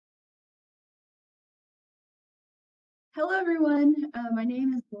Hello, everyone. My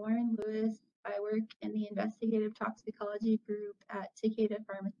name is Lauren Lewis. I work in the investigative toxicology group at Takeda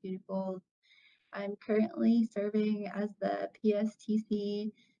Pharmaceuticals. I'm currently serving as the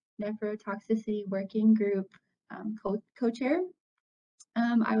PSTC Nephrotoxicity Working Group co-chair.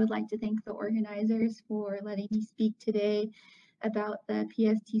 I would like to thank the organizers for letting me speak today about the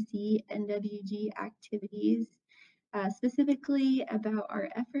PSTC NWG activities, specifically about our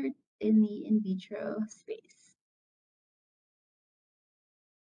efforts in the in vitro space.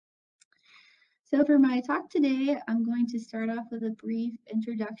 So for my talk today, I'm going to start off with a brief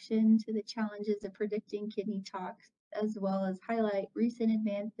introduction to the challenges of predicting kidney tox, as well as highlight recent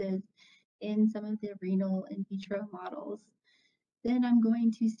advances in some of the renal in vitro models. Then I'm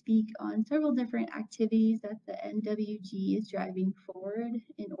going to speak on several different activities that the NWG is driving forward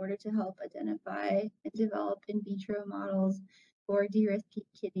in order to help identify and develop in vitro models for de-risking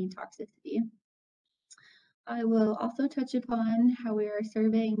kidney toxicity. I will also touch upon how we are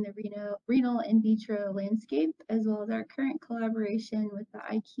surveying the renal in vitro landscape, as well as our current collaboration with the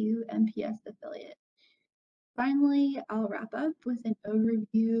IQ MPS affiliate. Finally, I'll wrap up with an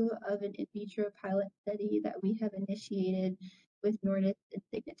overview of an in vitro pilot study that we have initiated with Nordisk and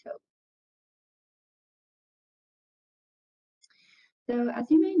Signatope. So as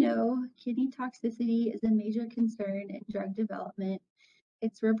you may know, kidney toxicity is a major concern in drug development.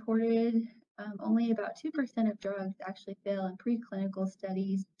 It's reported only about 2% of drugs actually fail in preclinical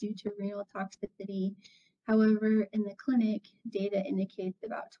studies due to renal toxicity. However, in the clinic, data indicates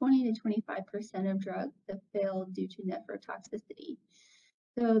about 20 to 25% of drugs have failed due to nephrotoxicity.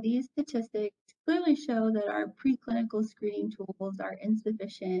 So these statistics clearly show that our preclinical screening tools are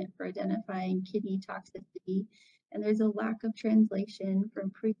insufficient for identifying kidney toxicity, and there's a lack of translation from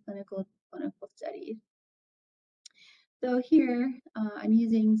preclinical to clinical studies. So here, I'm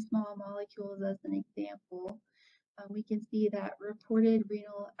using small molecules as an example. We can see that reported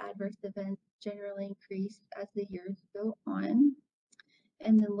renal adverse events generally increase as the years go on.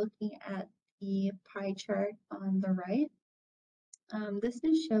 And then looking at the pie chart on the right, this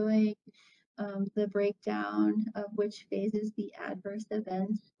is showing the breakdown of which phases the adverse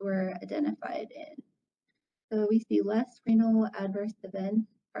events were identified in. So we see less renal adverse events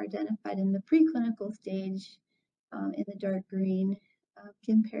are identified in the preclinical stage in the dark green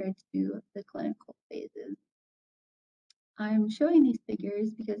compared to the clinical phases. I'm showing these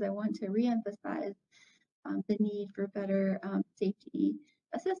figures because I want to reemphasize the need for better safety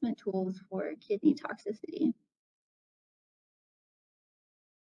assessment tools for kidney toxicity.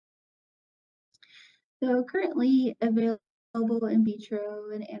 So currently available in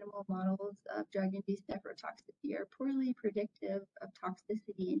vitro and animal models of drug-induced nephrotoxicity are poorly predictive of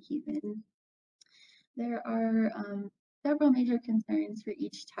toxicity in humans. There are several major concerns for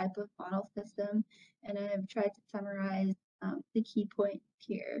each type of model system, and I've tried to summarize the key points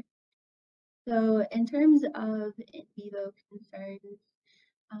here. So in terms of in vivo concerns,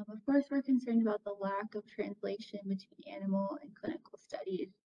 of course, we're concerned about the lack of translation between animal and clinical studies.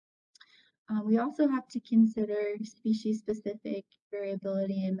 We also have to consider species-specific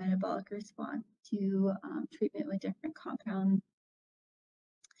variability and metabolic response to treatment with different compounds.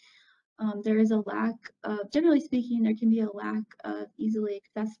 There is a lack of, generally speaking, there can be a lack of easily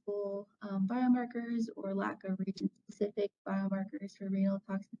accessible biomarkers or lack of region-specific biomarkers for renal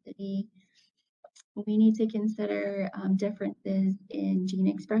toxicity. We need to consider differences in gene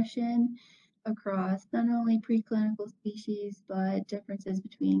expression across not only preclinical species, but differences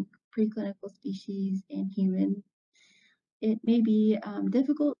between preclinical species and humans. It may be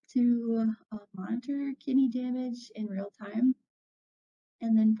difficult to monitor kidney damage in real time.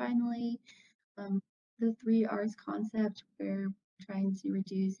 And then finally, the 3 R's concept, where we're trying to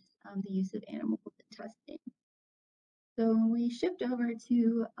reduce the use of animals in testing. So when we shift over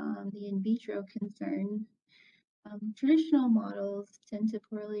to the in vitro concerns, traditional models tend to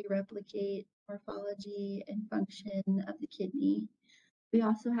poorly replicate morphology and function of the kidney. We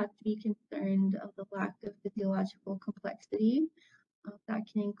also have to be concerned of the lack of physiological complexity. That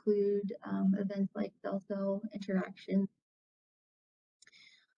can include events like cell-cell interactions.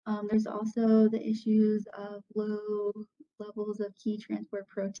 There's also the issues of low levels of key transport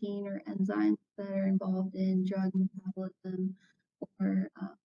protein or enzymes that are involved in drug metabolism or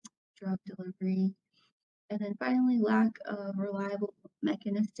drug delivery. And then finally, lack of reliable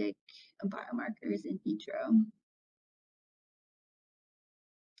mechanistic biomarkers in vitro.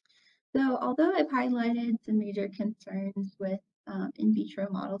 So although I've highlighted some major concerns with in vitro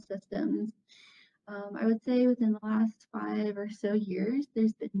model systems, I would say within the last 5 or so years,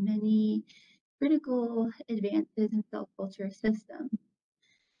 there's been many critical advances in cell culture systems.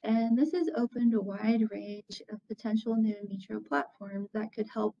 And this has opened a wide range of potential new in vitro platforms that could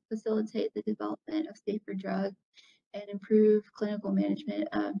help facilitate the development of safer drugs and improve clinical management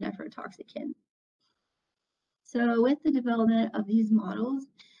of nephrotoxicants. So with the development of these models,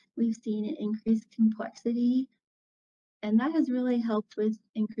 we've seen an increased complexity, and that has really helped with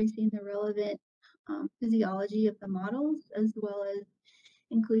increasing the relevant physiology of the models, as well as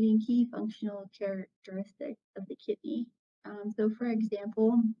including key functional characteristics of the kidney. So for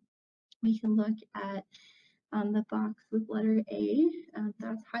example, we can look at the box with letter A,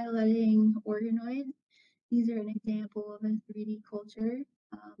 that's highlighting organoids. These are an example of a 3D culture.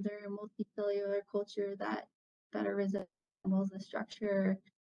 They're a multicellular culture that better resembles the structure,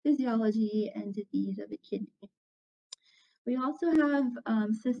 physiology, and disease of a kidney. We also have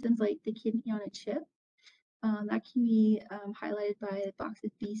systems like the kidney on a chip. That can be highlighted by the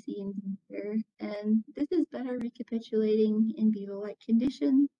boxes B, C, and D here. And this is better recapitulating in vivo-like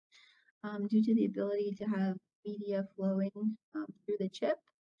conditions due to the ability to have media flowing through the chip.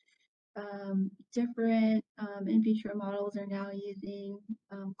 Different in vitro models are now using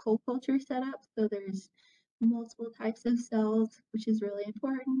cold culture setups. So there's multiple types of cells, which is really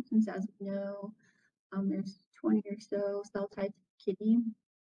important since, as we know, there's 20 or so cell types of kidney.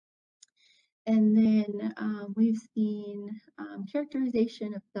 And then we've seen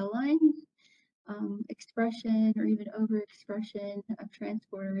characterization of cell lines, expression or even overexpression of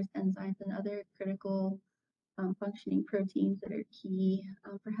transporters, enzymes, and other critical functioning proteins that are key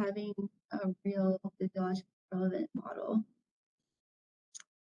for having a real physiologically relevant model.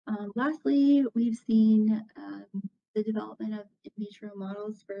 Lastly, we've seen the development of in vitro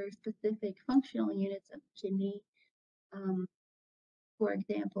models for specific functional units of the kidney. For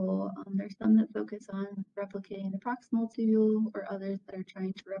example, there's some that focus on replicating the proximal tubule, or others that are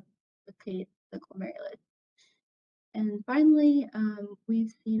trying to replicate the glomerulus. And finally,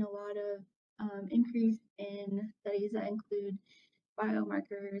 we've seen a lot of increase in studies that include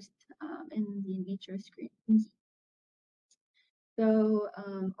biomarkers in the in vitro screens. So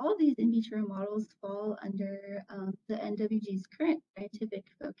all of these in vitro models fall under the NWG's current scientific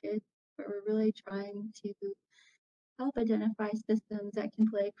focus, where we're really trying to help identify systems that can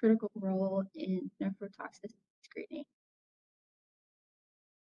play a critical role in nephrotoxicity screening.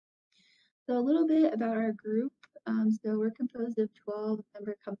 So a little bit about our group. So we're composed of 12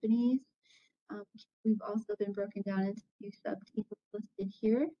 member companies. We've also been broken down into a few sub-teams listed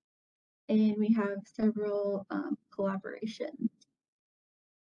here, and we have several collaborations.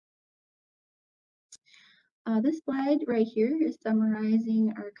 This slide right here is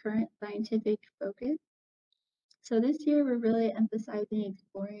summarizing our current scientific focus. So this year, we're really emphasizing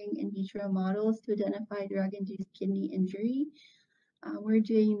exploring in vitro models to identify drug-induced kidney injury. We're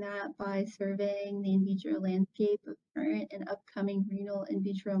doing that by surveying the in vitro landscape of current and upcoming renal in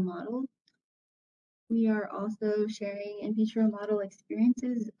vitro models. We are also sharing in vitro model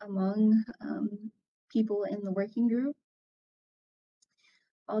experiences among people in the working group.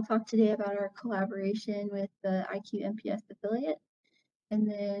 I'll talk today about our collaboration with the IQ-MPS affiliate. And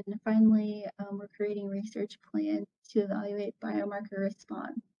then finally, we're creating research plans to evaluate biomarker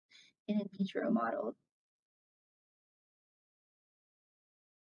response in vitro models.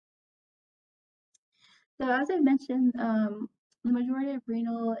 So as I mentioned, the majority of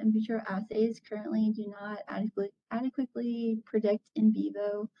renal in vitro assays currently do not adequately predict in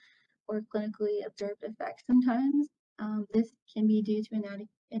vivo or clinically observed effects sometimes. This can be due to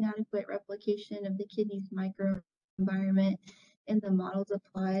inadequate replication of the kidney's microenvironment in the models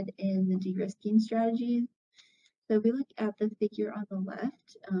applied in the de-risking strategies. So if we look at the figure on the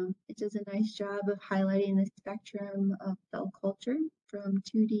left, it does a nice job of highlighting the spectrum of cell culture from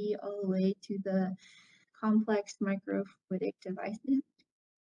 2D all the way to the complex microfluidic devices.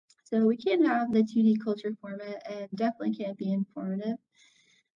 So we can have the 2D culture format and definitely can't be informative.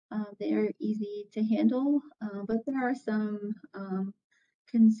 They are easy to handle, but there are some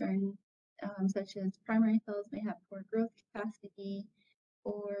concerns, such as primary cells may have poor growth capacity,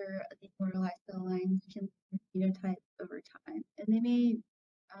 or the immortalized cell lines can phenotype over time, and they may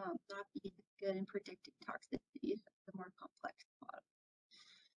not be good in predicting toxicities of the more complex model.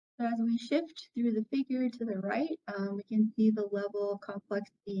 So as we shift through the figure to the right, we can see the level of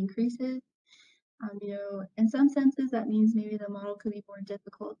complexity increases. In some senses, that means maybe the model could be more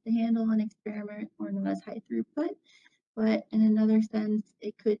difficult to handle and experiment or not as high throughput, but in another sense,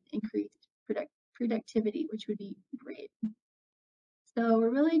 it could increase productivity, which would be great. So we're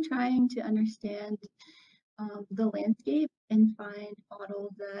really trying to understand the landscape and find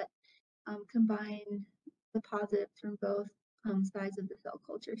models that combine the positives from both sides of the cell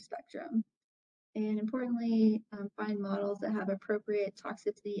culture spectrum. and importantly, find models that have appropriate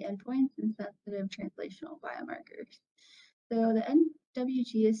toxicity endpoints and sensitive translational biomarkers. So the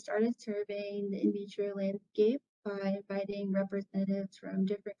NWG has started surveying the in vitro landscape by inviting representatives from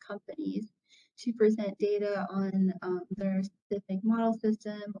different companies to present data on their specific model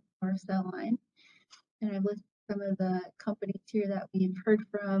system or cell line. And I've listed some of the companies here that we've heard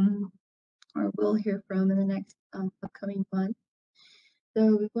from or will hear from in the next upcoming months.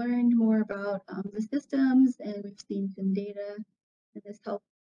 So we've learned more about the systems, and we've seen some data, and this helps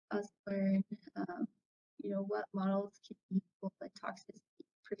us learn, what models can be useful in toxicity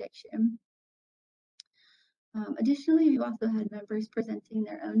prediction. Additionally, we've also had members presenting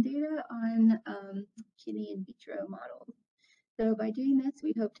their own data on kidney in vitro models. So by doing this,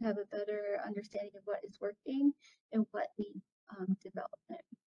 we hope to have a better understanding of what is working and what needs development.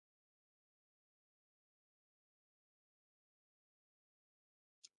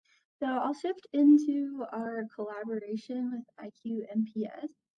 So I'll shift into our collaboration with IQ-MPS.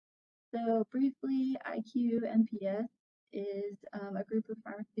 So briefly, IQ-MPS is a group of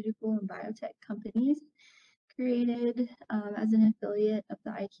pharmaceutical and biotech companies created as an affiliate of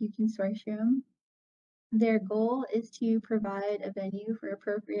the IQ Consortium. Their goal is to provide a venue for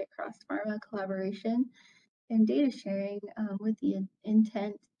appropriate cross-pharma collaboration and data sharing with the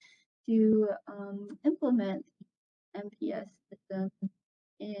intent to implement MPS systems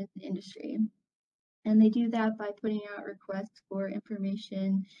in the industry. And they do that by putting out requests for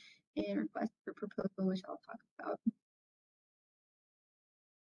information and requests for proposal, which I'll talk about.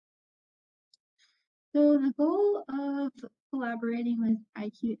 So the goal of collaborating with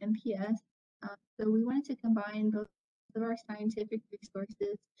IQ-MPS, so we wanted to combine both of our scientific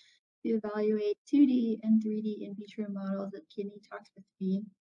resources to evaluate 2D and 3D in vitro models of kidney toxicity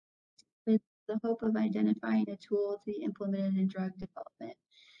with the hope of identifying a tool to be implemented in drug development.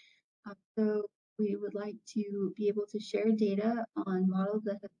 So we would like to be able to share data on models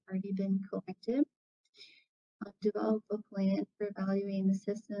that have already been collected, develop a plan for evaluating the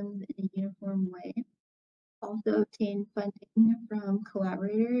systems in a uniform way, also obtain funding from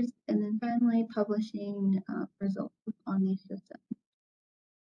collaborators, and then finally publishing results on these systems.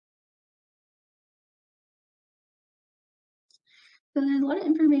 So there's a lot of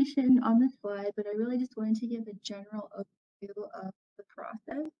information on this slide, but I really just wanted to give a general overview of the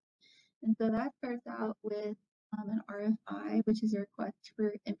process. And so that starts out with an RFI, which is a request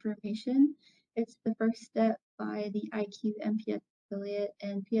for information. It's the first step by the IQ-MPS affiliate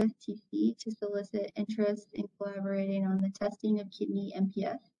and PSTC to solicit interest in collaborating on the testing of kidney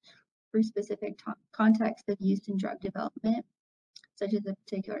MPS for specific contexts of use in drug development, such as a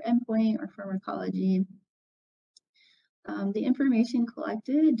particular endpoint or pharmacology. The information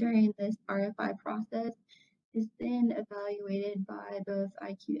collected during this RFI process is then evaluated by both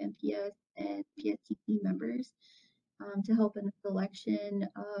IQ-MPS and PSTC members to help in the selection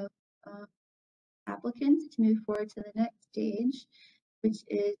of applicants to move forward to the next stage, which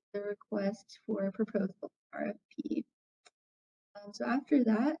is the request for a proposal RFP. So after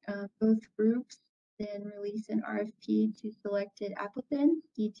that, both groups then release an RFP to selected applicants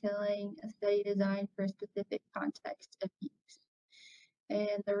detailing a study design for a specific context of use.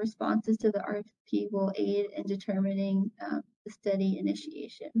 And the responses to the RFP will aid in determining the study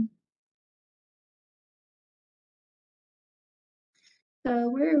initiation. So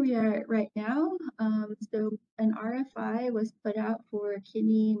where are we at right now? So an RFI was put out for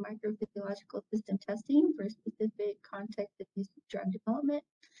kidney microphysiological system testing for a specific context of use of drug development.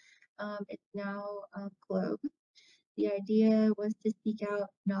 It's now closed. The idea was to seek out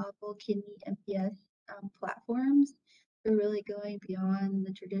novel kidney MPS platforms. We're really going beyond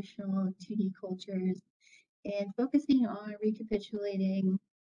the traditional 2D cultures and focusing on recapitulating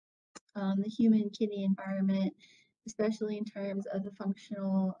the human kidney environment, especially in terms of the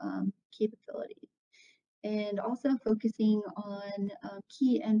functional capabilities, and also focusing on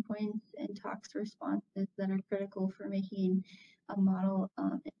key endpoints and tox responses that are critical for making a model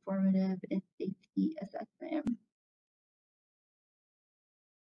informative and safety assessment.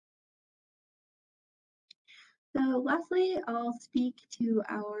 So lastly, I'll speak to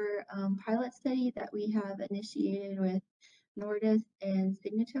our pilot study that we have initiated with Nordis and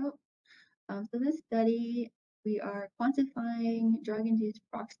Signatope. So this study, we are quantifying drug-induced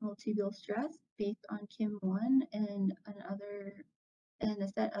proximal tubule stress based on KIM-1 and a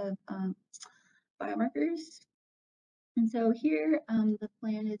set of biomarkers. And so here, the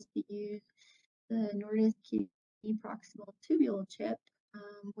plan is to use the Nordis kidney proximal tubule chip,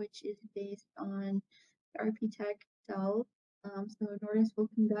 which is based on RP-Tech cells. So Nordis will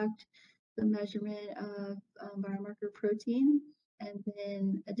conduct the measurement of biomarker proteins, and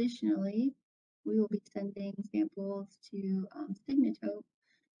then additionally, we will be sending samples to Signatope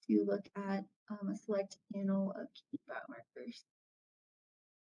to look at a select panel of key biomarkers.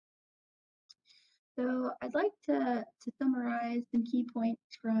 So I'd like to summarize some key points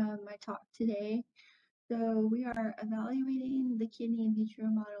from my talk today. So we are evaluating the kidney in vitro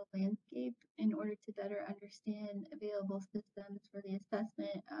model landscape in order to better understand available systems for the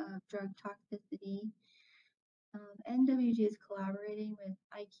assessment of drug toxicity. NWG is collaborating with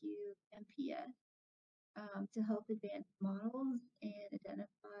IQ MPS to help advance models and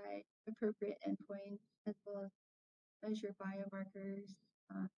identify appropriate endpoints as well as measure biomarkers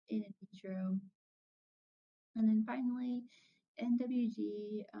in vitro. And then finally,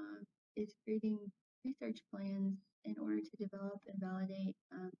 NWG is creating research plans in order to develop and validate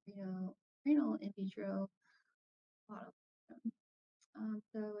renal in vitro model systems.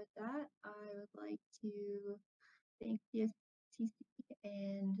 So with that, I would like to thank PSTC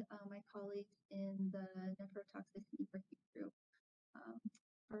and my colleagues in the Nephrotoxicity working group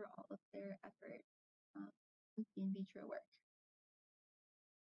for all of their effort with the in vitro work.